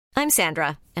I'm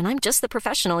Sandra, and I'm just the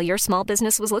professional your small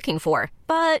business was looking for.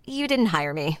 But you didn't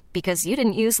hire me because you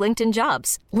didn't use LinkedIn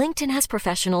Jobs. LinkedIn has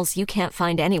professionals you can't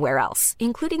find anywhere else,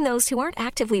 including those who aren't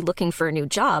actively looking for a new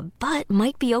job, but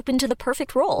might be open to the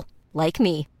perfect role, like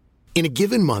me. In a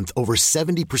given month, over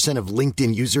 70% of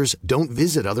LinkedIn users don't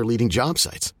visit other leading job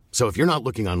sites. So if you're not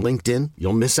looking on LinkedIn,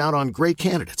 you'll miss out on great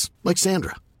candidates like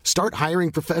Sandra. Start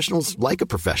hiring professionals like a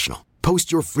professional.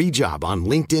 Post your free job on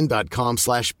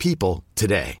linkedin.com/people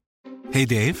today. Hey,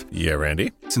 Dave. Yeah,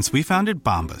 Randy. Since we founded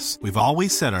Bombas, we've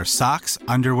always said our socks,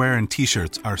 underwear, and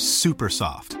T-shirts are super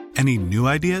soft. Any new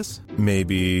ideas?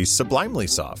 Maybe sublimely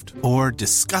soft. Or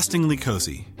disgustingly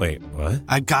cozy. Wait, what?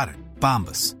 I got it.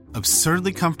 Bombas.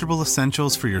 Absurdly comfortable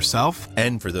essentials for yourself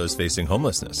and for those facing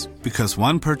homelessness. Because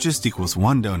one purchased equals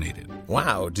one donated.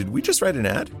 Wow, did we just write an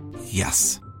ad?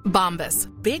 Yes. Bombas.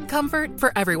 Big comfort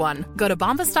for everyone. Go to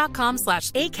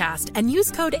bombas.com/ACAST and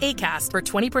use code ACAST for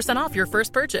 20% off your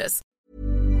first purchase.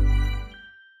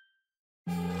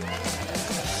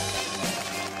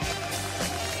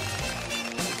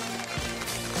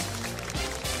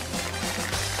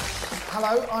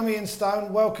 Hello, I'm Ian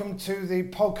Stone. Welcome to the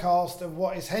podcast of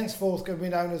what is henceforth going to be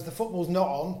known as The Football's Not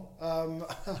On.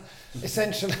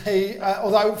 Essentially,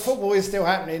 although football is still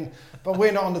happening, but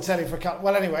we're not on the telly for a couple.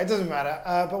 Well, anyway, it doesn't matter.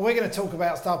 But we're going to talk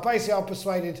about stuff. Basically, I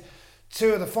persuaded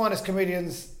two of the finest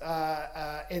comedians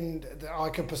that I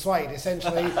could persuade,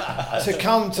 essentially, to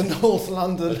come to North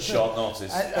London at short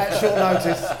notice. At short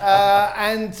notice,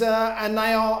 and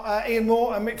they are Ian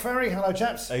Moore and Mick Ferry. Hello,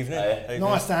 chaps. Evening.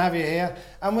 Nice to have you here.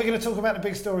 And we're going to talk about the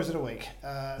big stories of the week.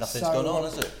 Nothing's gone on,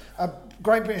 has it?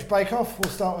 Great British Bake Off.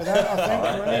 We'll start with that. I think.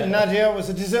 Right, yeah. Nadia was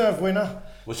a deserved winner.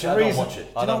 Well, I don't watch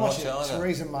it. I don't watch it either.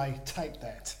 Theresa May, take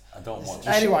that. I don't watch it.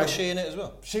 Anyway, was she in it as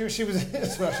well? She was in it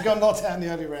as well. She got knocked out in the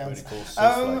early rounds. Really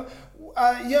cool.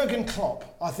 Jurgen Klopp,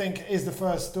 I think, is the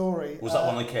first story. Was that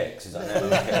one of the cakes? Is that the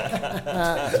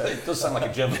cake? It does sound like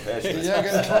a German pastry.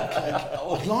 Jurgen Klopp cake.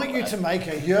 I'd like you to make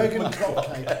a Jurgen Klopp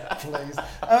cake, please.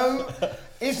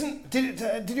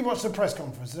 Did you watch the press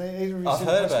conference?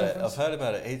 I've heard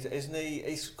about it. Isn't he?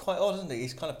 He's quite odd, isn't he?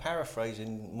 He's kind of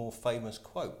paraphrasing more famous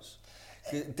quotes.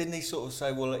 Didn't he sort of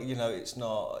say, well, it's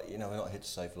not, we're not here to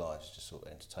save lives, just sort of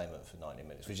entertainment for 90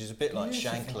 minutes, which is a bit like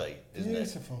Shankly, isn't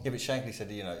it? Yeah, but Shankly said,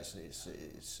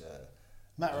 it's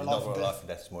matter of life and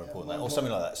death is more important, or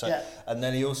something like that. So, yeah. And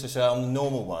then he also said, I'm the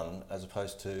normal one, as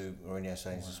opposed to Mourinho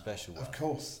saying he's a special one. Of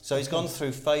course. So he's gone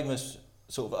through famous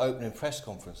sort of opening press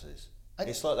conferences.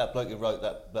 It's like that bloke who wrote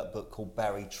that book called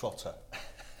Barry Trotter.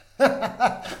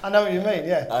 I know what you mean,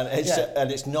 yeah.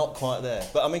 And it's not quite there.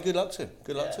 But I mean, good luck to him.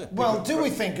 Good luck to him. Well, do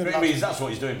we think good luck? That's what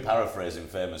he's doing, paraphrasing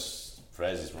famous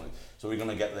phrases. So we're going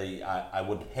to get the I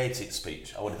would hate it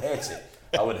speech. I would hate it.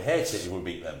 I would hate it if we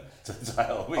beat them to the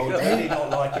title. I would really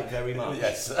not like it very much.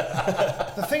 Yes.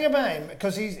 The thing about him,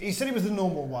 because he said he was the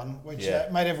normal one, which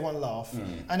made everyone laugh.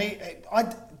 And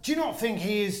do you not think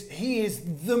he is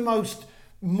the most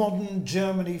modern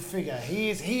Germany figure?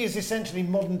 He is essentially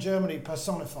modern Germany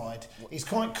personified. He's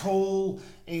quite cool.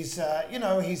 He's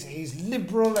he's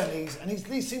liberal and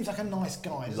he seems like a nice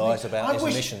guy. He lies about his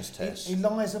emissions test. He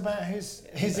lies about his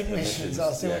emissions.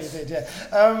 I see what you did.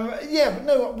 Yeah. But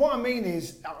no. What I mean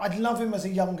is, I'd love him as a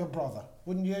younger brother.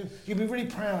 Wouldn't you? You'd be really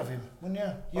proud of him, wouldn't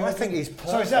you? I think he's perfect.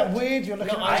 So is that weird? You're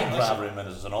looking at I'd rather him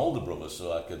as an older brother,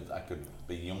 so I could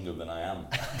be younger than I am.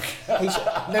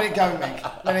 Let it go,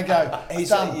 Mick. Let it go. He's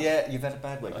done. You've had a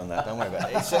bad week on that. Don't worry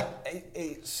about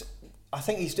it. I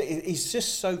think he's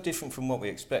just so different from what we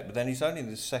expect. But then he's only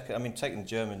the second. I mean, taking the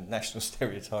German national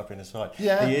stereotyping aside, he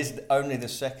is only the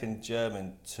second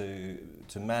German to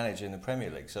manage in the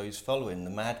Premier League. So he's following the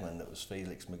madman that was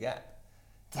Felix Magath.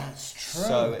 That's true.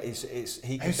 So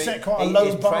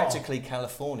he's practically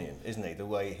Californian, isn't he? The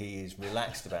way he is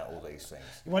relaxed about all these things.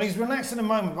 Well, he's relaxed in a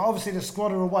moment, but obviously the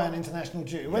squad are away on international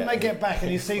duty. When they get back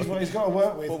and he sees what he's got to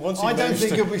work with, I don't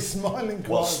think he'll be smiling.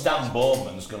 Well, Stan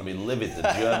Bowman's going to be livid. The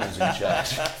Germans in charge.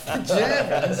 The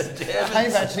Germans?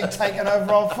 They've actually taken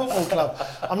over our football club.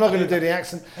 I'm not going to do the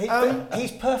accent.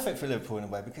 He's perfect for Liverpool in a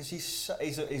way because he's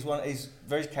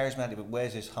very charismatic, but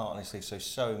wears his heart on his sleeve,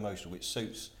 so emotional, which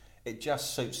suits. It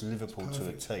just suits Liverpool to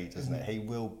a T, doesn't it? He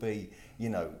will be,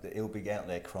 he'll be out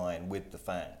there crying with the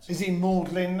fans. Is he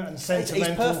maudlin and sentimental?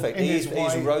 He's perfect. He's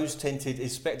rose-tinted.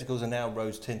 His spectacles are now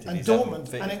rose-tinted. And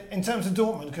Dortmund, in terms of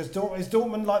Dortmund, because is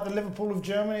Dortmund like the Liverpool of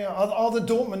Germany? Are the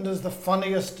Dortmunders the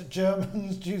funniest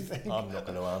Germans, do you think? I'm not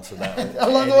going to answer that. I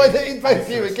like the way that he both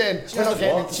you again. Do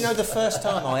you know the first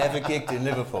time I ever gigged in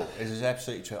Liverpool? It is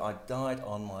absolutely true. I died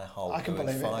on my hole in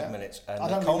 5 minutes.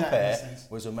 And the compere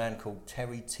was a man called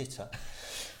Terry Titter.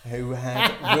 who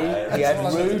had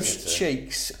rouged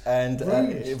cheeks and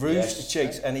rouged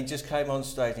cheeks, and he just came on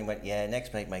stage and went, "Yeah,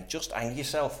 next week, mate, just hang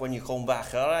yourself when you come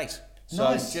back, all right?" So,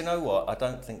 nice. Do you know what? I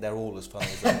don't think they're all as funny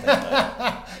as they think they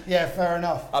are. Yeah, fair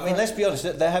enough. I mean, let's be honest,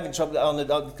 they're having trouble on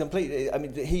the completely. I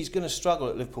mean, he's going to struggle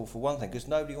at Liverpool for one thing, because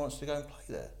nobody wants to go and play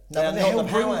there. No,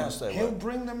 but he'll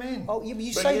bring them in. Oh,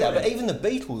 you say that, but even the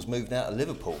Beatles moved out of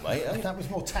Liverpool, mate. That was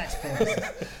more taxpayers.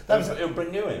 He'll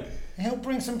bring you in. He'll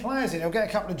bring some players in. He'll get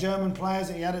a couple of German players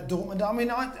that he had at Dortmund. I mean,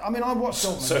 I watched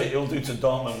Dortmund. So he'll do to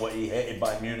Dortmund what he hated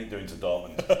Bayern Munich doing to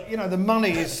Dortmund. You know, the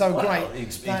money is so great.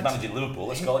 He's managing Liverpool.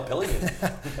 Let's call it pillaging.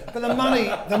 But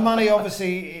the money,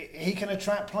 obviously, he can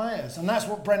attract players, and that's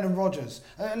what Brendan Rodgers.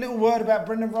 A little word about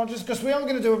Brendan Rodgers, because we aren't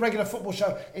going to do a regular football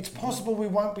show. It's possible we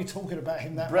won't be talking about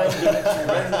him that much.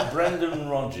 Brendan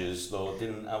Rodgers, though,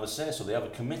 didn't have a say, so they have a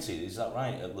committee. Is that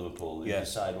right at Liverpool? They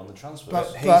decide on the transfers.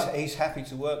 But he's happy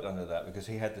to work under that, because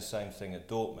he had the same thing at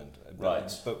Dortmund.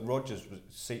 Right. But Rodgers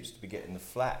seems to be getting the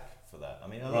flack for that. I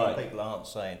mean, a lot of people aren't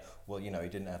saying, well, you know, he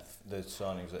didn't have the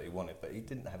signings that he wanted, but he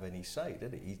didn't have any say,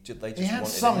 did he? They had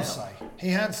some say. He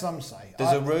had some say.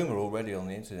 There's a rumour already on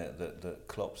the internet that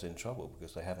Klopp's in trouble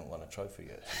because they haven't won a trophy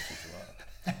yet since he's arrived.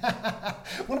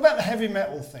 What about the heavy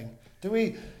metal thing? Do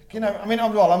we, you know, I mean,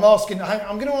 I'm asking,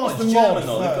 I'm going to ask the mob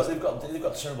first. They've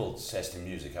got terrible taste in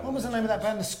music. What was the name of that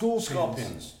band? The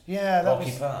Scorpions. Yeah, that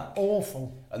was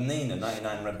awful. And Nina,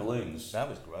 99 Red Balloons. That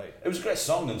was great. It was a great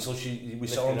song until we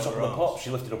saw her on top of the pop.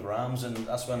 She lifted up her arms, and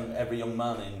that's when every young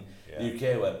man in the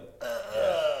UK went,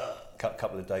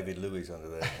 couple of David Louis under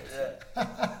there.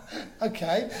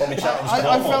 Okay.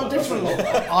 I felt differently.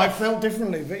 I felt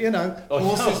differently, but you know,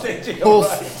 horses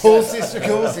for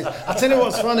courses. I tell you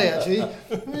what's funny, actually.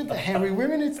 The hairy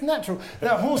women, it's natural.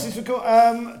 Horses for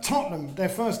Tottenham. Their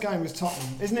first game was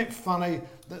Tottenham. Isn't it funny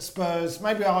that Spurs?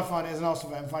 Maybe I find it as an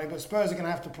Arsenal fan funny, but Spurs are going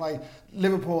to have to play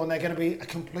Liverpool, and they're going to be a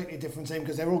completely different team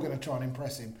because they're all going to try and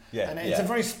impress him. Yeah, and it's a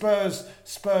very Spurs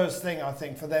thing, I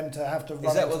think, for them to have to run.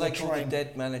 Is that what they call the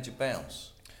dead manager bounce?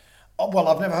 Oh, well,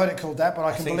 I've never heard it called that, but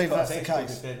I can believe that's the case. I think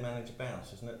it's called the dead manager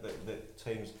bounce, isn't it? That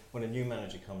teams, when a new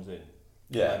manager comes in,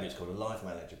 maybe it's called a live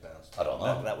manager bounce. I don't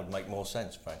know. That would make more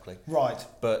sense, frankly. Right.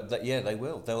 But they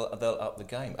will. They'll up the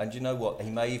game. And you know what? He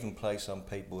may even play some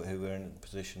people who are in the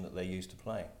position that they're used to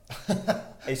playing.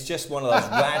 It's just one of those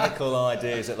radical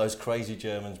ideas that those crazy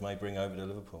Germans may bring over to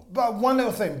Liverpool. But one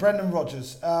little thing, Brendan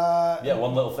Rodgers.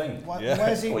 One little thing.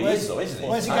 Where's he? Where's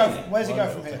he go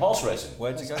from here? Horse racing.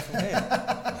 Where's he go from here?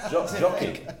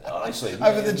 Jockey. Honestly.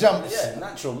 Over the jumps. Yeah,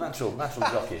 natural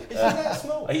jockey. Is he that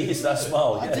small? He is that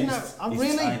small. I didn't know. He's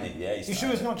really? Tiny. Yeah, he's You tiny.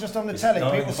 sure it's not just on the telly?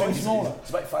 People seem smaller. He's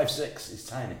about 5'6". He's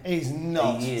tiny. He's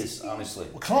not. He is, honestly.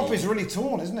 Well, Klopp is really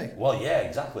torn, isn't he? Well, yeah,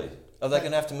 exactly. Are they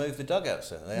going to have to move the dugouts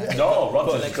then? No,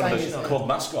 Rodgers is going to be club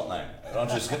mascot now.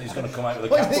 Rodgers he's going to come out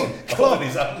with a cap holding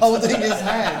his hand. Holding his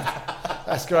hand.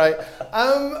 That's great.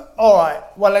 All right.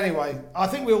 Well, anyway, I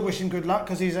think we all wish him good luck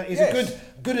because he's a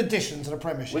good addition to the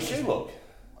Premiership. Wish you luck.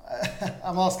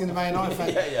 I'm asking the Man United fan.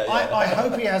 I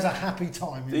hope he has a happy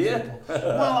time in Liverpool.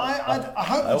 Well, I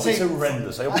hope the team... it's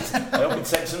horrendous. I hope he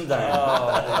takes him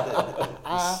down.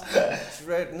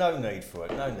 No need for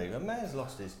it. No need. A man's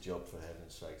lost his job, for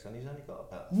heaven's sakes, and he's only got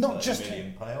about $30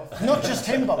 million payoff. Not just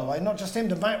him, by the way. Not just him.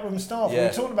 The backroom staff. Yeah.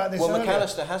 We talked about this earlier.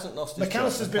 McAllister hasn't lost his job.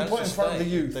 McAllister's been put in front of the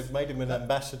youth. They've made him an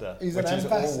ambassador. He's which an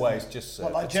ambassador. Is always just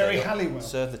serve like Jerry Halliwell.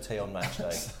 Serve the tea on match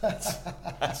day.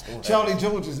 That's all. Charlie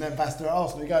George is an ambassador at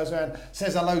Arsenal. He goes around,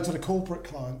 says hello to the corporate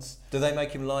clients. Do they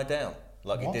make him lie down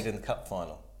like he did in the cup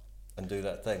final? And do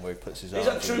that thing where he puts his arms...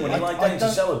 Is that true when he lied down to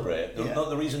celebrate?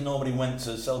 The reason nobody went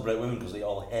to celebrate with him because they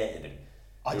all hated him.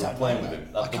 They were playing with him.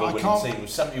 That double winning team. It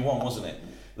was 71, wasn't it?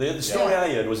 The story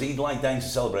I heard was he'd lie down to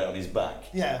celebrate on his back.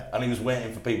 Yeah. And he was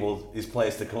waiting for his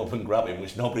players to come up and grab him,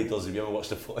 which nobody does if you ever watch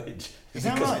the footage. Is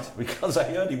that right? Because I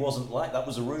heard he wasn't liked. That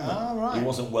was a rumour. Right. He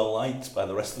wasn't well liked by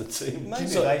the rest of the team.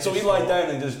 So he lied down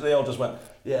and they all just went,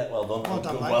 yeah, well done. Well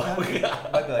done, mate.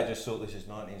 Maybe they just thought this is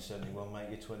 1971, mate.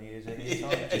 You're 20 years in your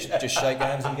time. Just shake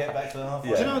hands and get back to the halfway.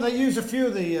 Yeah. Do you know they use a few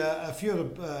of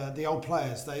the old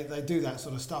players? They do that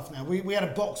sort of stuff now. We had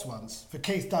a box once for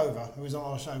Keith Dover, who was on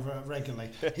our show regularly.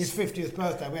 His 50th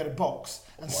birthday, we had a box,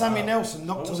 and Sammy Nelson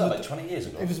knocked on the... Was that about 20 years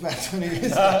ago? It was about 20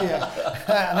 years ago,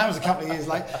 yeah. And that was a couple of years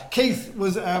late. Keith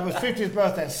was 50th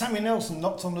birthday, and Sammy Nelson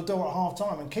knocked on the door at half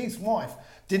time, and Keith's wife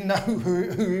didn't know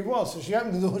who he was, so she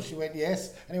opened the door, she went, yes,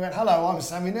 yes. And he went, hello, I'm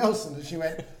Sammy Nelson. And she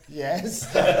went, yes.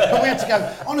 And we had to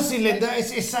go, honestly, Linda,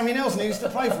 it's Sammy Nelson. He used to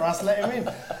play for us. Let him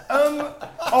in.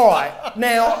 All right,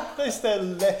 now... Is there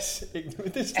less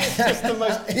ignorant? This is just the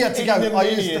most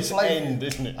ignominious end,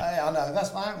 isn't it? I know,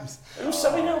 that's what happens. It was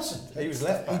Sammy Nelson. He was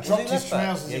left back. He dropped his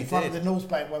trousers in front of the North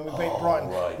Bank when we beat Brighton.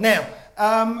 Right. Now,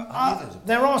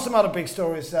 there are some other big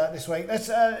stories this week.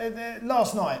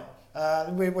 Last night,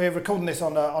 we're recording this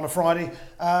on a Friday.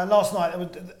 Last night,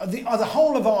 the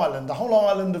whole of Ireland, the whole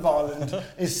island of Ireland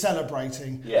is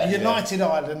celebrating. United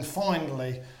Ireland,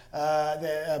 finally.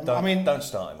 Don't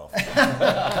start him off.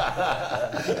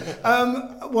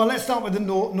 Well, let's start with the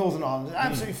Northern Ireland.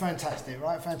 Absolutely fantastic,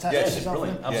 right? Fantastic. Yes,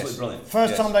 brilliant. Absolutely brilliant.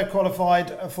 First time they've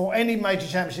qualified for any major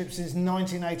championship since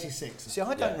 1986. See,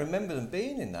 I don't remember them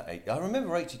being in that. I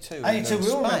remember 82. 82,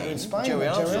 we all remember in Spain.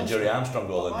 Jerry Armstrong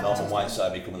goal and Norman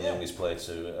Whiteside becoming the youngest player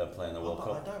to play in the World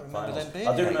Cup. I don't remember them being.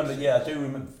 I do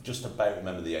remember. Just about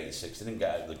remember the 86. They didn't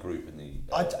get out of the group in the.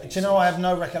 Do you know? I have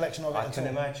no recollection of it. I can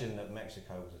imagine that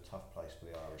Mexico was a tough place for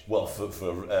the Irish. Well, for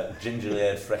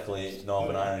gingerly-haired, freckly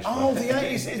Northern Irish. Oh, the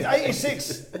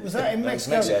 86 was that in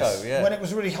Mexico? Mexico, yeah. When it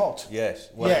was really hot. Yes.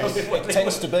 Well, it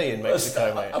tends to be in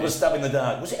Mexico, mate. I was stabbing the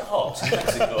dark. Was it hot in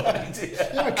Mexico?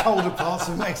 There are colder parts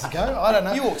of Mexico. I don't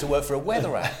know. You ought to work for a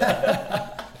weather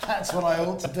app. That's what I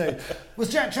ought to do. Was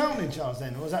Jack Charlton in charge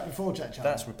then, or was that before Jack Charlton?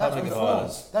 That's Republic of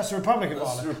Ireland. That's the Republic of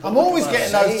Ireland. I'm always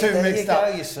getting those two mixed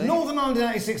up. Northern Ireland in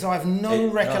 86, I have no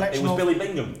recollection of. It was Billy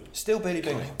Bingham. Still Billy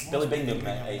Bingham. Billy Bingham,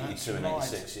 82 and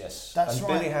 86, yes. That's and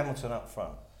right. Billy Hamilton up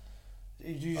front.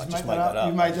 You just made that up.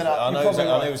 You made that up. I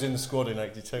know he was in the squad in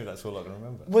 82, that's all I can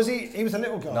remember. Was he? He was a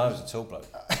little guy? No, he was a tall bloke.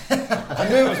 I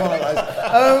knew it was one of those.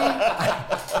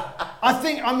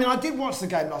 I did watch the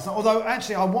game last night. Although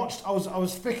actually, I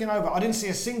was flicking over. I didn't see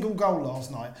a single goal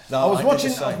last night. No, I was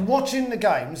watching the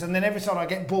games, and then every time I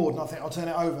get bored, and I think I'll turn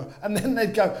it over, and then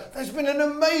they'd go, "There's been an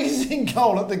amazing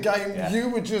goal at the game you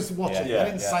were just watching." I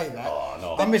didn't say that. Oh,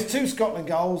 no. I missed 2 Scotland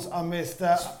goals. I missed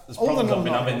all the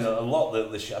Northern I've been having a lot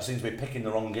that I seem to be picking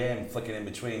the wrong game, flicking in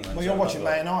between. Well, you're watching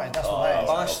Man United. That's what that is.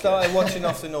 I started watching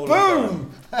off the Northern.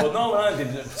 Boom! Well, Northern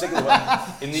Ireland did particularly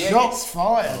in the shots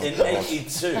fired.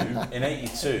 In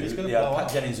 82, they had Pat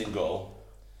Jennings in goal.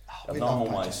 Normal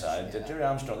Whiteside, Jerry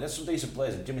Armstrong. There's some decent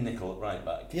players. Jimmy Nicholl at right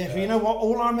back. Yeah, but you know what?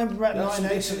 All I remember about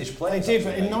 1982, they did.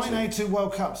 But in 1982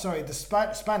 World Cup, the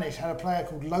Spanish had a player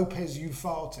called Lopez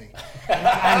Ufarte, and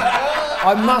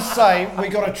I must say we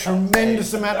got a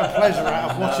tremendous amount of pleasure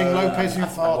out of watching Lopez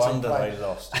Ufarte play.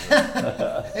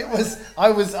 They lost.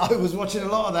 I was watching a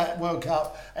lot of that World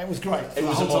Cup. It was great. It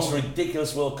was the most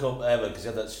ridiculous World Cup ever because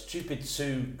you had that stupid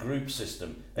 2-group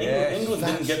system. England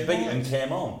didn't get beaten and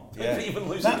came on. They didn't even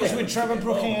lose that was with Trevor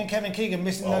Brooking and Kevin Keegan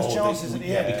missing those chances at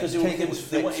the end. Because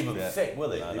they weren't even fit, were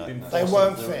they? They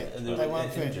weren't fit. They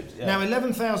weren't fit. Injured, Now,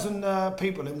 11,000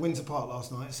 people in Windsor Park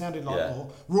last night. It sounded like more.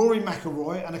 Rory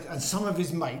McIlroy and some of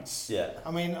his mates. Yeah.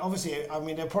 I mean, obviously,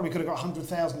 they probably could have got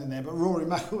 100,000 in there, but Rory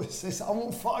McIlroy says, "I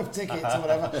want 5 tickets" or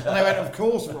whatever. And they went, "Of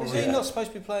course, Rory." Is he not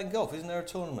supposed to be playing golf? Isn't there a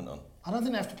tournament on? I don't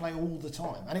think they have to play all the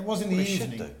time, and it was in the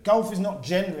evening. Golf is not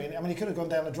generally. He could have gone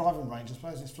down the driving range. I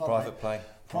suppose it's private plane.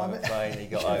 He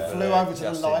got over. Flew over to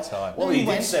the light. Well, he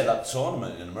did say that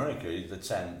tournament in America, the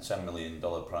 $10 million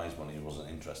prize money, he wasn't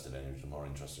interested in. He was more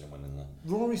interested in winning the.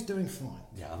 Rory's doing fine.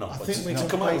 Yeah, I know. I think we can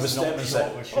come out with a statement and say,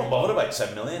 "What about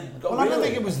 10 million?" Well, I don't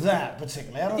think it was that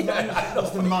particularly. I don't think it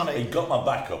was the money. He got my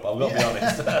back up. I've got to be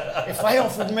honest. If they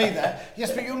offered me that,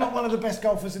 yes, but you're not one of the best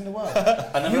golfers in the world.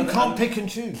 You can't pick and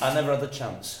choose. I never had the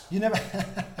chance. You never.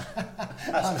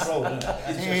 That's troll, isn't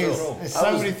it? There's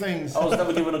so many things. I was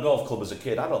never given a golf club as a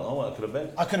kid. I don't know what it could have been.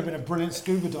 I could have been a brilliant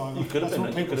scuba diver. You could have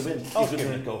been. I was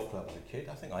given a golf club as a kid.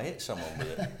 I think I hit someone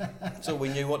with it. So we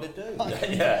knew what to do.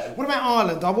 Yeah. What about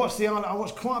Ireland? I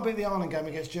watched quite a bit of the Ireland game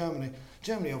against Germany.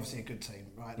 Germany, obviously, a good team,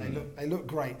 right? They look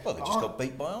great. Well, they just got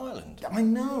beat by Ireland. I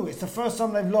know. It's the first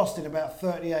time they've lost in about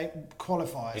 38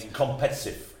 qualifiers. In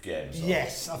competitive games.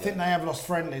 Yes, I think they have lost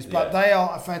friendlies, but they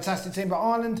are a fantastic team. But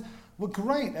Ireland were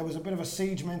great. There was a bit of a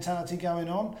siege mentality going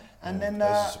on, and then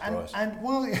and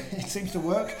well, it seems to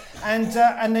work. And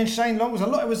then Shane Long was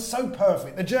It was so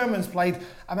perfect. The Germans played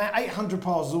about 800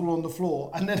 passes all on the floor,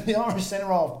 and then the Irish centre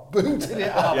half booted it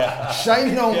up.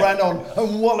 Shane Long ran on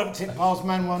and walloped it past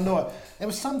Manuel Neuer. There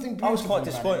was something beautiful. I was quite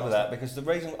disappointed with that because the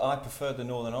reason I preferred the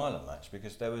Northern Ireland match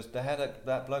because they had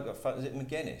that bloke up front. Is it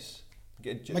McGuinness?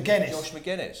 McGuinness. Josh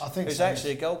McGuinness. I think who's so.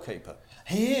 Actually a goalkeeper.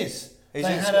 He is. they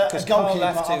had a Because goalkeeper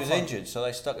Carl Lafferty up was front. injured, so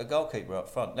they stuck a goalkeeper up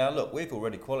front. Now look, we've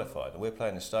already qualified, and we're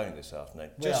playing Estonia this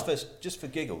afternoon. Just for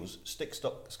giggles, stick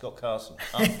Scott Carson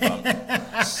up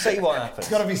front. See what happens. It's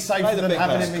got to be safer than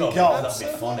having him in goal. That'd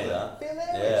be funny, that.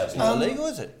 Yeah, it's not illegal,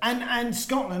 is it? And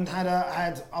Scotland had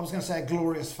I was going to say a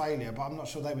glorious failure, but I'm not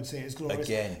sure they would see it as glorious.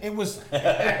 Again. It was. They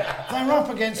were up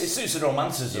against. It suits the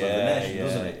romanticism of the nation,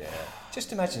 doesn't it? Yeah.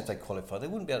 Just imagine if they qualified, they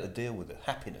wouldn't be able to deal with the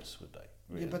happiness, would they?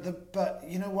 Really? Yeah, but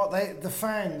you know what? The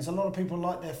fans, a lot of people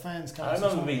like their fans coming. I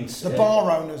remember being the bar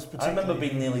owners, particularly. I remember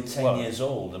being nearly 10 years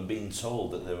old and being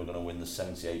told that they were going to win the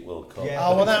 '78 World Cup. Yeah.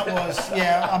 Oh well, that was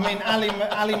I mean, Ali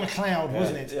McLeod,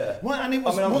 wasn't it? Yeah. Well, and it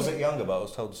was. I was a bit younger, but I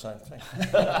was told the same thing.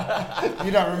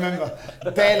 You don't remember?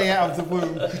 Barely out of the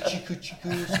womb.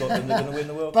 Scotland are going to win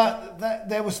the World Cup. But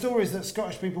there were stories that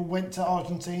Scottish people went to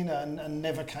Argentina and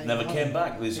never came. Never came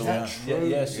back. Is that true?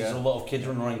 Yes, there's a lot of kids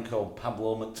running around called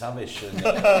Pablo McTavish. And,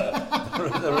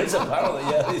 there is apparently,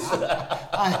 yeah.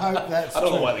 I hope that's I don't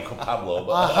true. know why they call Pablo,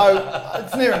 but I hope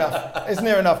it's near enough. It's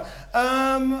near enough.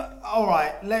 All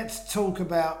right, let's talk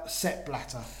about Sepp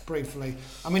Blatter briefly.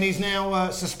 I mean, he's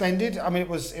now suspended. I mean, it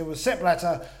was Sepp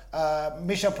Blatter,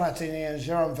 Michel Platini, and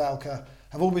Jerome Valcke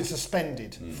have all been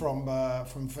suspended from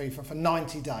FIFA for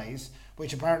 90 days,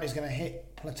 which apparently is going to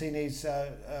hit Platini's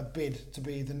bid to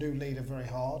be the new leader very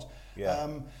hard. Yeah.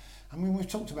 I mean, we've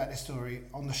talked about this story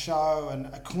on the show and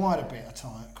quite a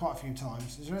few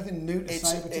times. Is there anything new to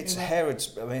say? It's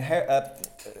Herod's. I mean,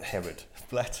 Herod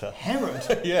Blatter.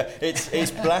 Herod. Yeah,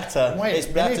 it's Blatter. Wait, it's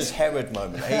Blatter's Herod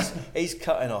moment. He's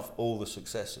cutting off all the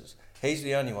successors. He's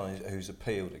the only one who's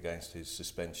appealed against his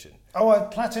suspension. Oh,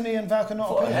 Platini and Valcke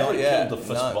not appealed? Herod killed the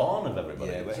firstborn of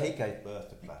everybody. Yeah, but he gave birth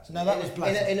to Blatter. No, that was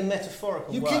Blatter. In a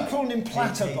metaphorical way. You keep calling him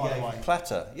Platter, by the way.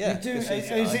 Platter, yeah. You do. Is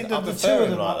it that the two of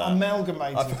them are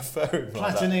amalgamated? I prefer him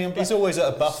like Platini and Blatter. He's always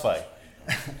at a buffet.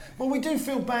 Well, we do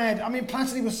feel bad. I mean,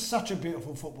 Platini was such a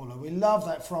beautiful footballer. We love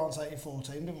that France '84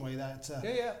 team, didn't we?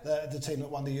 The team that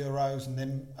won the Euros, and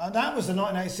then that was the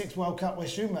 1986 World Cup where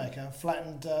Schumacher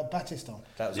flattened Battiston.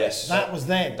 That was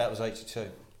then. That was '82.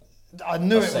 I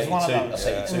knew it was one of those.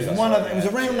 It was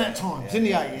around that time. It's in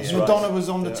the 80s. Madonna was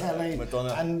on the telly,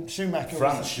 and Schumacher.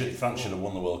 France should have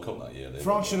won the World Cup that year.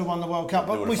 France should have won the World Cup,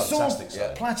 but we saw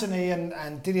Platini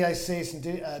and Didier Sis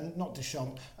and not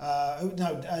Deschamps.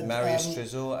 Marius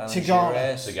Trezor, Alan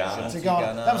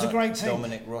Tigana. That was a great team.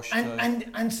 Dominic Rocheteau.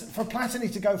 And for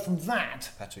Platini to go from that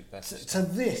to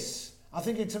this. I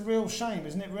think it's a real shame,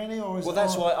 isn't it, really?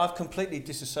 That's why I've completely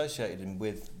disassociated him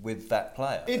with that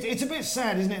player. It's a bit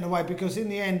sad, isn't it, in a way, because in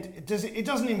the end, it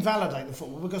doesn't invalidate the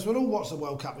football, because we'll all watch the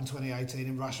World Cup in 2018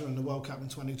 in Russia and the World Cup in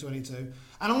 2022,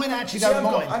 and I actually don't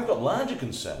mind. I've got larger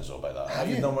concerns about that. Have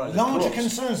you? Larger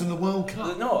concerns than the World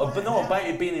Cup? No, about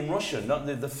it being in Russia, not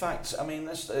the facts. I mean,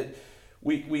 that's...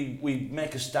 We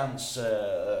make a stance,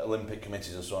 Olympic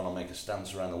committees and so on, will make a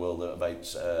stance around the world about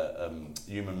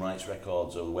human rights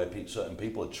records or the way certain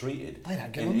people are treated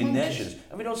in nations.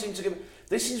 And we don't seem to give...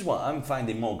 This is what I'm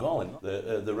finding more galling.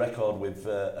 The record with,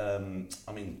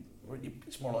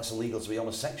 it's more or less illegal to be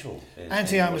homosexual.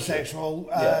 Anti-homosexual,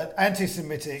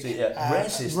 anti-Semitic,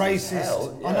 racist.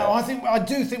 Hell, yeah. I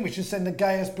do think we should send the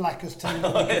gayest, blackest team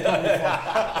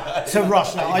to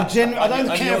Russia. I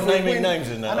don't care if we win. Naming names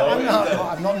in that.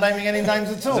 I'm not naming any names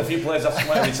at all. There's a few players after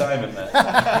my retirement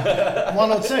there.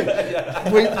 One or two.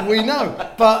 We know.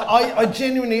 But I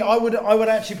genuinely, I would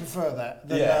actually prefer that.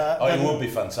 It would be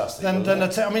fantastic. I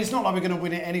mean, it's not like we're going to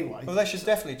win it anyway. Well, they should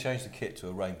definitely change the kit to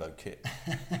a rainbow kit.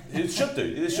 It should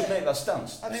do. They should make that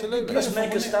stance. Absolutely. Let's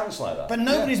make a stance like that. But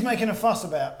nobody's making a fuss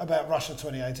about Russia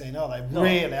 2018, are they? No.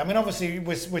 Really? I mean, obviously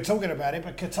we're talking about it,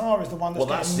 but Qatar is the one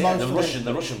that's getting most of it.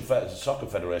 The Russian Soccer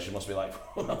Federation must be like,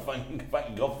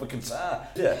 thank God for Qatar.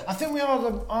 Yeah. I think we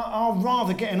are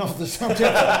rather getting off the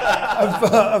subject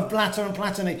of Blatter and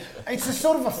Platini. It's a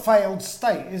sort of a failed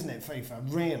state, isn't it, FIFA?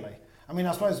 Really? I mean,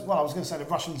 I suppose, I was going to say the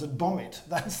Russians would bomb it.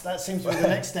 That seems to be the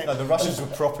next step. No, the Russians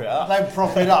would prop it up. They'd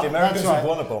prop it up. The Americans would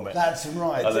want to bomb it. That's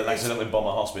right. And then accidentally bomb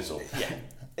a hospital. Yeah.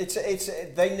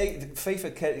 They need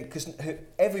FIFA because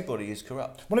everybody is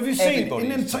corrupt. Well, have you seen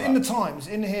in the Times,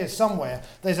 in here somewhere,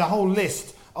 there's a whole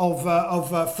list of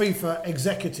FIFA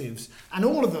executives, and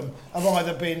all of them have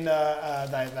either been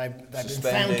they've been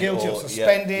found guilty or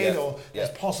suspended, or there's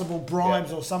possible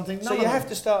bribes or something. So you have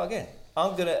to start again.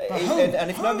 I'm gonna,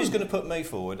 and if nobody's going to put me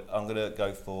forward, I'm going to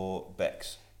go for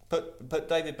Becks. Put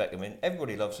David Beckham in.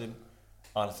 Everybody loves him.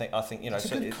 I think it's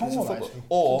a good call, actually.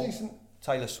 Or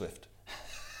Taylor Swift.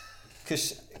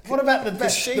 What about the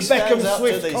Beckham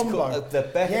Swift combo?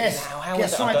 Yes,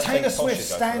 right. Taylor Swift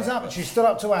stands up, and she stood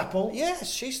up to Apple.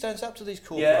 Yes, she stands up to these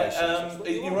corporations.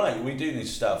 You're right. We do need to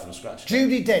start from scratch.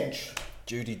 Judi Dench.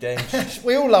 Judi Dench.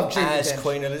 We all love Judi as Dench.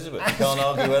 Queen Elizabeth. You can't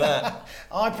argue with that.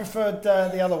 I preferred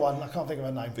the other one. I can't think of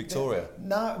her name. Victoria.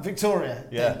 Victoria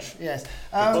Dench. Yes.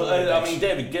 I mean,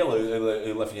 David Gill,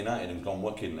 who left United and gone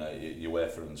working at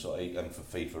UEFA and for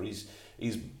FIFA,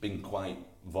 he's been quite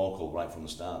vocal right from the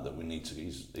start that we need to.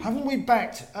 Haven't we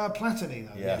backed Platini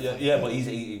though?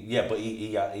 But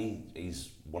he's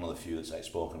one of the few that's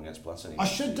outspoken against Platini.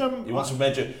 He wants a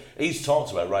major. He's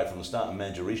talked about right from the start a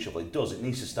major reshuffle. It does. It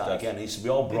needs to start again. It needs to be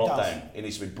all brought down. It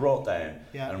needs to be brought down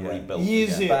and rebuilt.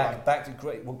 Back to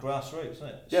grassroots, isn't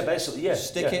it? Yeah, basically. Yeah.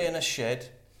 Stick it in a shed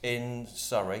in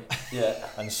Surrey.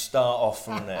 And start off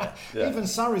from there. Even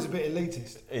Surrey's a bit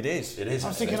elitist. It is. I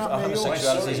was thinking up near York.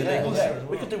 Homosexuality is illegal.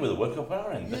 We could do with a work up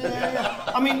our end.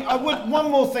 I mean, I would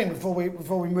one more thing before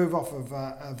we move off of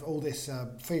all this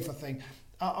FIFA thing.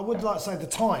 I would like to say the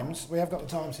Times, we have got the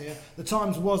Times here, the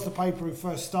Times was the paper who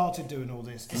first started doing all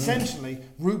this. Essentially,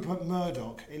 Rupert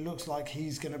Murdoch, it looks like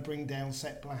he's going to bring down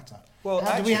Sepp Blatter. Well,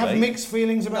 do we have mixed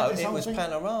feelings about this whole thing? No, it was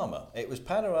Panorama. It was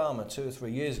Panorama 2 or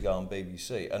 3 years ago on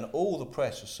BBC, and all the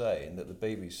press was saying that the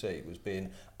BBC was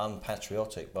being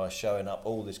unpatriotic by showing up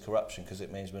all this corruption because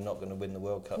it means we're not going to win the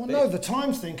World Cup. Well, no, the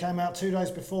Times thing came out 2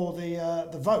 days before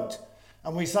the vote,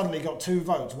 and we suddenly got 2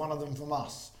 votes, one of them from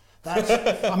us.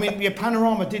 I mean,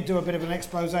 Panorama did do a bit of an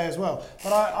expose as well,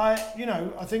 but I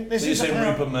think this is. So you say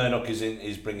Rupert Murdoch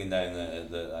is bringing down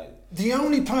the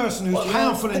only person who's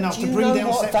powerful enough to bring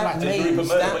down Sepp Blatter.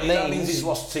 That means he's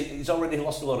already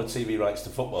lost a lot of TV rights to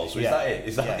football. So is that it?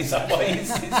 Is that what it is?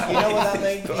 You know what that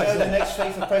means? You know the next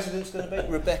FIFA president's going to be?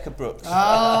 Rebecca Brooks.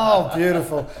 Oh,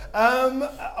 beautiful.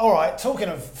 All right, talking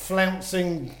of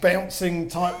flouncing, bouncing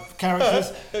type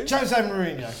characters, Jose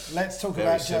Mourinho. Let's talk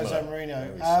about Jose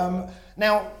Mourinho.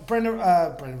 Now, Brendan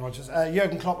Rodgers,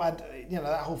 Jurgen Klopp had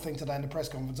that whole thing today in the press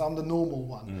conference. I'm the normal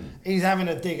one. He's having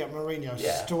a dig at Mourinho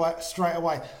straight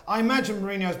away. I imagine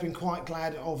Mourinho's been quite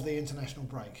glad of the international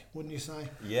break, wouldn't you say?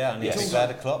 Yeah, and he's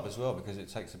glad of Klopp as well because it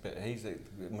takes a bit.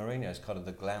 Mourinho's kind of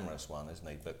the glamorous one, isn't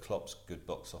he? But Klopp's good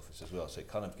box office as well, so it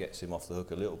kind of gets him off the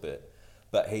hook a little bit.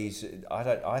 But is it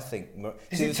ending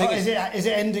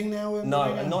now? With no,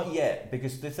 Mourinho? Not yet.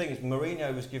 Because the thing is,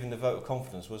 Mourinho was given the vote of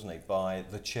confidence, wasn't he, by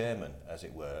the chairman, as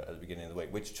it were, at the beginning of the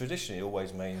week, which traditionally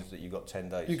always means that you've got 10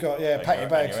 days. You got pack your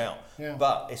bags. You're out. Yeah.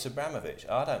 But it's Abramovich.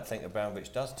 I don't think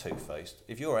Abramovich does two-faced.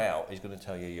 If you're out, he's going to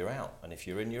tell you you're out, and if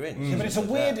you're in, you're in. Yeah, but it's a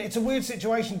weird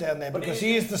situation down there because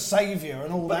he is the saviour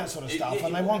and all that sort of stuff,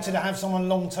 and they wanted to have someone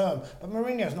long term. But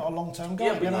Mourinho's not a long term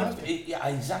guy. Yeah,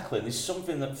 exactly. There's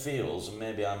something that feels, and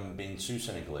maybe I'm being too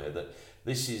cynical here, that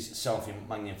this is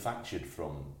self-manufactured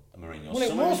from Mourinho.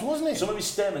 Well, wasn't it? Some of his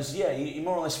statements, he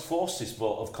more or less forced this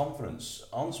vote of confidence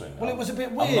onto him. Well, it was a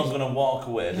bit weird. I'm not going to walk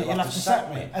away. You'll have to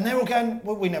sack me. And they're all going,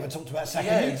 well, we never talked about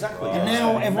sacking you. Yeah, exactly. And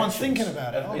now everyone's thinking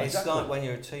about it. It's like when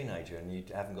you're a teenager and you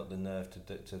haven't got the nerve to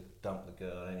dump the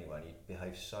girl anyway, and you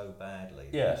behave so badly.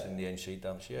 Yeah. In the end, she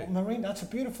dumps you. Well, Mourinho, that's a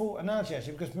beautiful analogy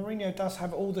actually, because Mourinho does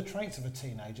have all the traits of a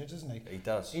teenager, doesn't he? He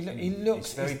does. He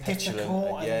looks very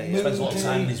difficult. He spends a lot of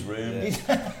time in his room.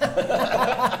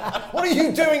 What are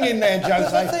you doing in there,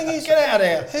 Jose? The thing is, get out of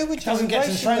here. Who would you doesn't get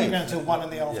to the training with? ground until 1 in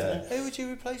the afternoon. Who would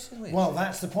you replace him with? Well,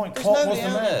 that's the point. There's Klopp was the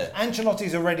nobody man. out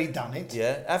Ancelotti's already done it.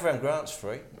 Yeah, Avram Grant's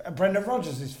free. Brendan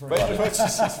Rodgers is free.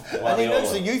 And he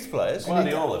knows the youth players.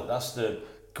 Guardiola, that's the...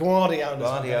 Guardiola's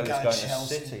going to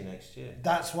Chelsea. City next year.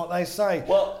 That's what they say.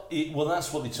 Well,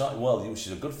 that's what they talk. Well, which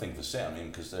is a good thing for City. I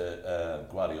mean, because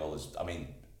Guardiola's. I mean,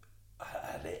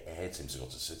 I hate him to go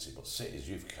to City, but City's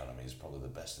youth academy is probably the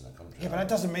best in the country. Yeah, but that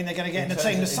doesn't mean they're going to get in the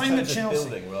team. The same at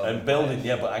Chelsea. Building,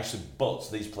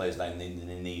 but these players now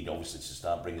need obviously to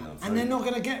start bringing them through. And they're not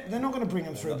going to bring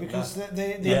them through because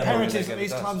the imperatives of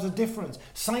these clubs are different.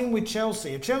 Same with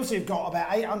Chelsea. If Chelsea have got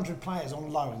about 800 players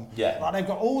on loan, right, they've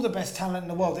got all the best talent in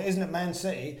the world. It isn't at Man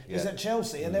City, it's at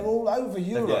Chelsea, and they're all over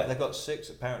Europe. They've got 6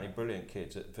 apparently brilliant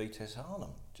kids at Vitesse Arnhem.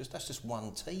 That's just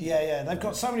one team. Yeah, they've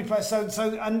got so many players. So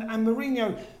and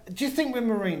Mourinho. Do you think with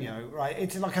Mourinho, right?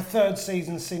 It's like a third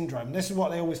season syndrome. This is what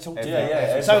they always talk about.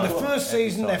 Yeah. So the first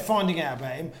season they're finding out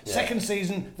about him. Yeah. Second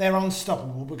season they're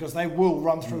unstoppable because they will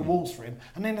run through walls for him.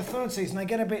 And then the third season they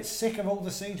get a bit sick of all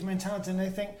the siege mentality and they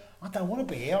think, I don't want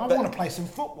to be here. I want to play some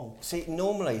football. See,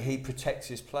 normally he protects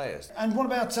his players. And what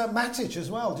about Matic as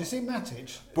well? Do you see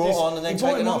Matic? Brought on and then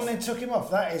taken off. And then took him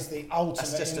off. That is the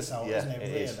ultimate insult, isn't it?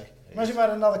 Really. Is. Imagine if I had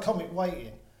another comic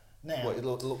waiting. Now. What,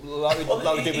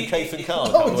 like we did with Keith and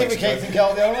Carl. Like we did with Keith and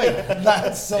Carl the other week.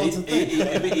 That sort of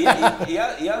thing. He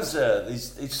has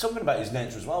it's something about his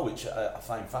nature as well, which I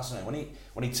find fascinating.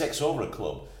 When he takes over a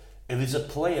club, if there's a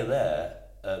player there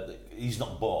he's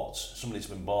not bought. Somebody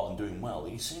that's been bought and doing well.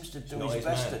 He seems to do his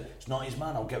best. It's not his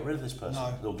man. I'll get rid of this person.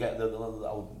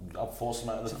 No. I'll force him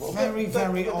out of the club.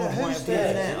 Very odd way of doing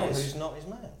it. Who's not his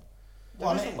man?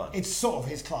 Well, it's sort of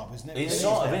his club, isn't it? It's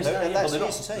sort of his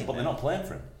team, but they're not playing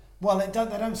for him. Well, they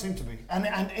don't seem to be.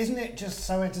 And isn't it just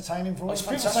so entertaining for all?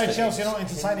 People say Chelsea are not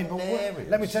entertaining, but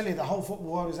let me tell you, the whole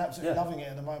football world is absolutely loving it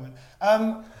at the moment.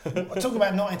 Talk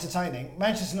about not entertaining.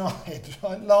 Manchester United,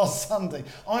 right, last Sunday,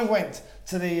 I went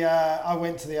to the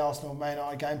Arsenal Man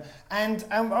United game, and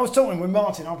I was talking with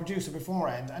Martin, our producer,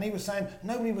 beforehand, and he was saying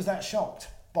nobody was that shocked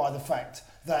by the fact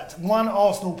that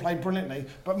Arsenal played brilliantly,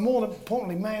 but more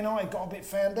importantly, Man United got a bit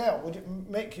found out. Would you,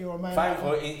 Mick, you're a Man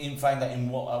United? Found out in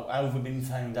what? How have we been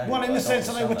found out? Well, in the sense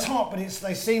that they were top, but it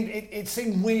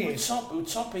seemed weird. We were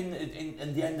top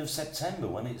in the end of September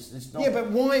when it's not. Yeah, but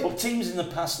why? Well, teams in the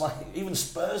past, like even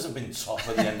Spurs, have been top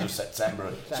at the end of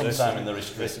September, sometime in the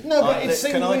history. No, but it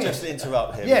seemed weird. Can I just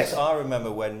interrupt here? Yes. Because I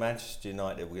remember when Manchester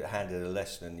United handed a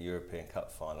lesson in the European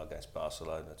Cup final against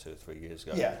Barcelona 2 or 3 years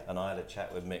ago. Yeah. And I had a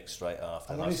chat with Mick straight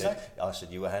after. And I said,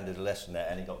 you were handed a lesson there,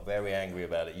 and he got very angry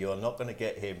about it. You're not going to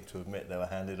get him to admit they were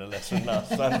handed a lesson last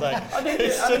Sunday. I didn't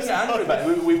get angry about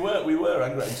it. We were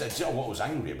angry. You know what I was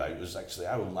angry about was actually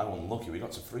how unlucky. We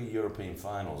got to 3 European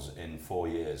finals in 4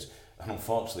 years, and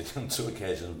unfortunately on 2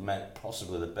 occasions met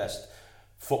possibly the best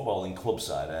footballing club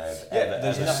side ever.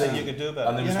 There's nothing you could do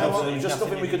about it. And there was just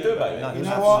nothing we could do about it. You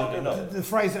know what? The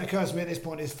phrase that occurs to me at this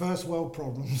point is first world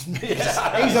problems. He's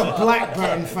a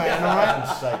Blackburn fan, all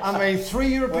right? I mean, 3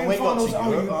 European finals.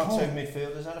 Our 2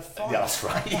 midfielders had a fight. Yeah, that's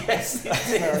right. Yes.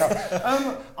 Fair enough.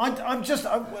 I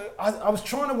was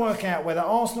trying to work out whether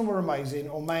Arsenal were amazing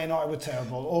or Man United were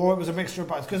terrible, or it was a mixture of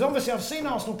both. Because obviously I've seen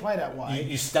Arsenal play that way.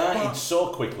 You started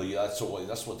so quickly. That's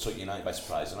what took United by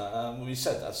surprise. And we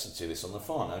said I said to this on the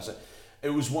phone. I said it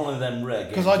was one of them rare games.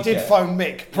 Because I did phone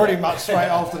Mick pretty much straight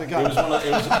after the game.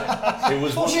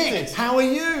 Mick, how are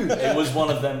you? It was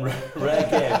one of them rare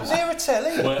games. Near a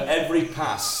telly. Where every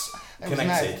pass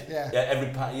connected. Every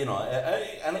pass,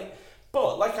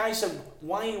 but like I said,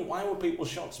 why were people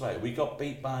shocked about it? We got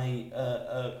beat by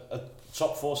a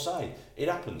top 4 side. It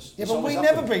happens. Yeah, but we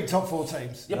never beat top 4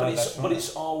 teams. Yeah, but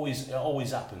it always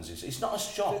happens. It's not a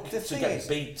shock to get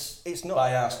beat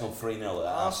by Arsenal 3-0 at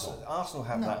Arsenal. Arsenal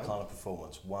have that kind of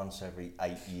performance once every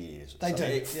 8 years. They do.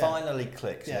 It finally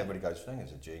clicks and everybody goes,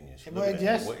 Wenger's a genius.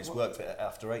 It's worked for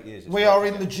after 8 years. We are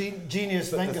in the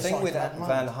genius Wenger cycle. The thing with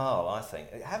Van Gaal, I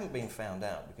think, it hadn't been found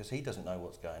out because he doesn't know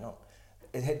what's going on.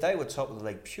 They were top of the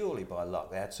league purely by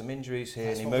luck. They had some injuries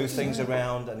here, and he moved things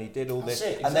around, and he did all this.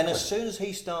 Exactly. And then as soon as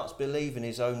he starts believing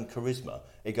his own charisma,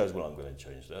 he goes, "Well, I'm going to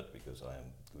change that because I am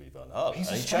Louis Van Gaal." And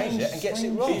he changed it and gets it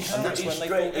wrong. And that's when they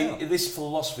fall down. This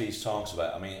philosophy he talks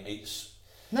about. I mean, it's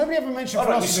nobody ever mentioned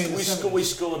philosophy. We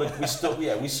scored.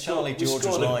 Charlie George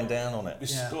was lying down on it. We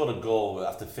scored a goal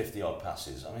after 50 odd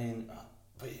passes. I mean,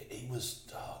 but he was.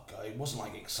 It wasn't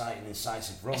like exciting,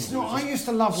 incisive runs. It's not. I used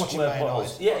to love watching Man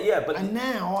United. But and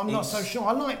now I'm not so sure.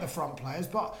 I like the front players,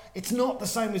 but it's not the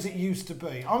same as it used to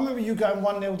be. I remember you going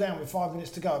 1-0 down with 5 minutes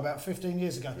to go about 15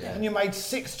 years ago, and you made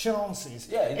 6 chances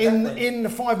in the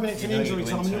 5 minutes in injury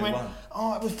time. And you went, it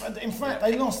was. In fact,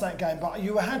 they lost that game, but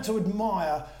you had to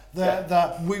admire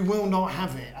the we will not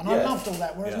have it, and I loved all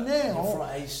that. Whereas now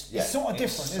it's sort of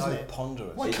different, isn't it?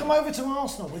 Ponderous. Well, come over to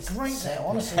Arsenal. We're great there,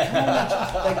 honestly.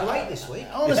 They're great this week.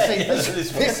 Honestly,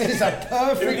 this is a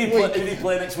perfect week. Who do you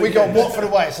play next week? We got Watford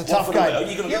away. It's a tough game.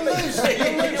 You'll lose. And this is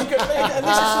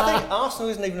the thing. Arsenal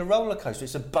isn't even a roller coaster.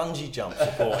 It's a bungee jump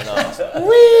supporting Arsenal.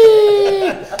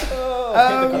 Whee!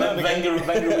 Wenger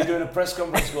will be doing a press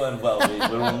conference going, well,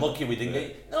 we're unlucky we didn't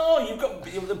get. No, they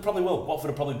probably will.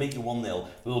 Watford will probably beat you 1-0.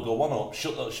 We'll go 1-up,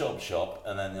 shut up shop,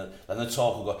 and then the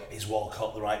talk will go, is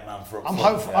Walcott the right man for up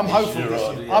front? I'm hopeful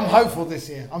this year. I'm hopeful this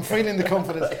year. I'm feeling the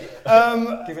confidence.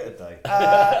 Give it a day.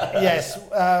 Yes,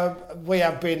 we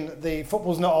have been the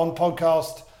Football's Not On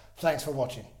podcast. Thanks for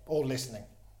watching or listening.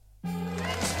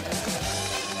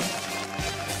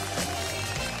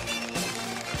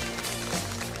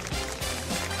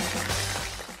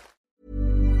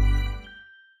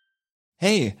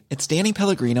 Hey, it's Danny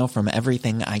Pellegrino from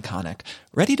Everything Iconic.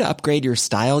 Ready to upgrade your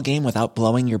style game without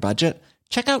blowing your budget?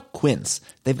 Check out Quince.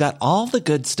 They've got all the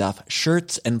good stuff,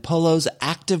 shirts and polos,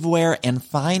 activewear, and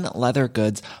fine leather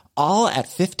goods, all at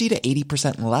 50 to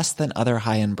 80% less than other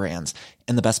high-end brands.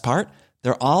 And the best part?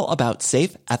 They're all about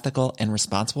safe, ethical, and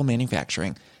responsible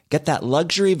manufacturing. Get that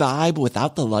luxury vibe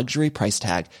without the luxury price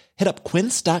tag. Hit up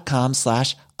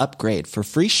quince.com/upgrade for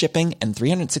free shipping and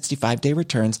 365-day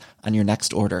returns on your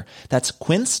next order. That's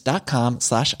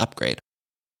quince.com/upgrade.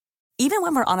 Even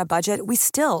when we're on a budget, we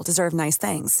still deserve nice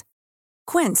things.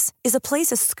 Quince is a place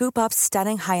to scoop up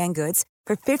stunning high-end goods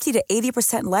for 50 to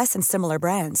 80% less than similar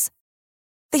brands.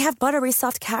 They have buttery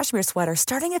soft cashmere sweaters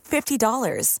starting at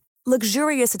 $50,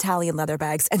 luxurious Italian leather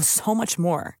bags, and so much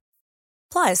more.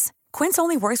 Plus, Quince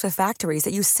only works with factories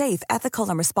that use safe, ethical,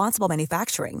 and responsible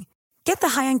manufacturing. Get the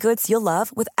high-end goods you'll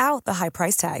love without the high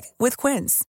price tag with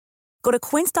Quince. Go to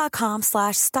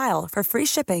quince.com/style for free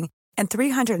shipping and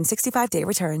 365-day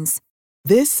returns.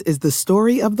 This is the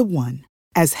story of the one.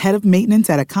 As head of maintenance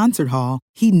at a concert hall,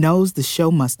 he knows the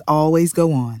show must always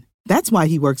go on. That's why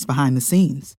he works behind the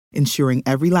scenes, ensuring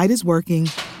every light is working,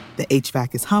 the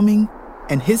HVAC is humming,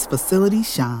 and his facility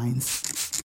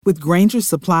shines. With Grainger's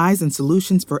supplies and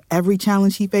solutions for every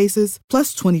challenge he faces,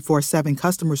 plus 24/7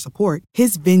 customer support,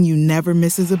 his venue never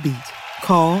misses a beat.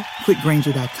 Call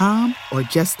quickgrainger.com or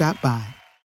just stop by.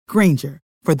 Grainger,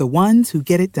 for the ones who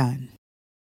get it done.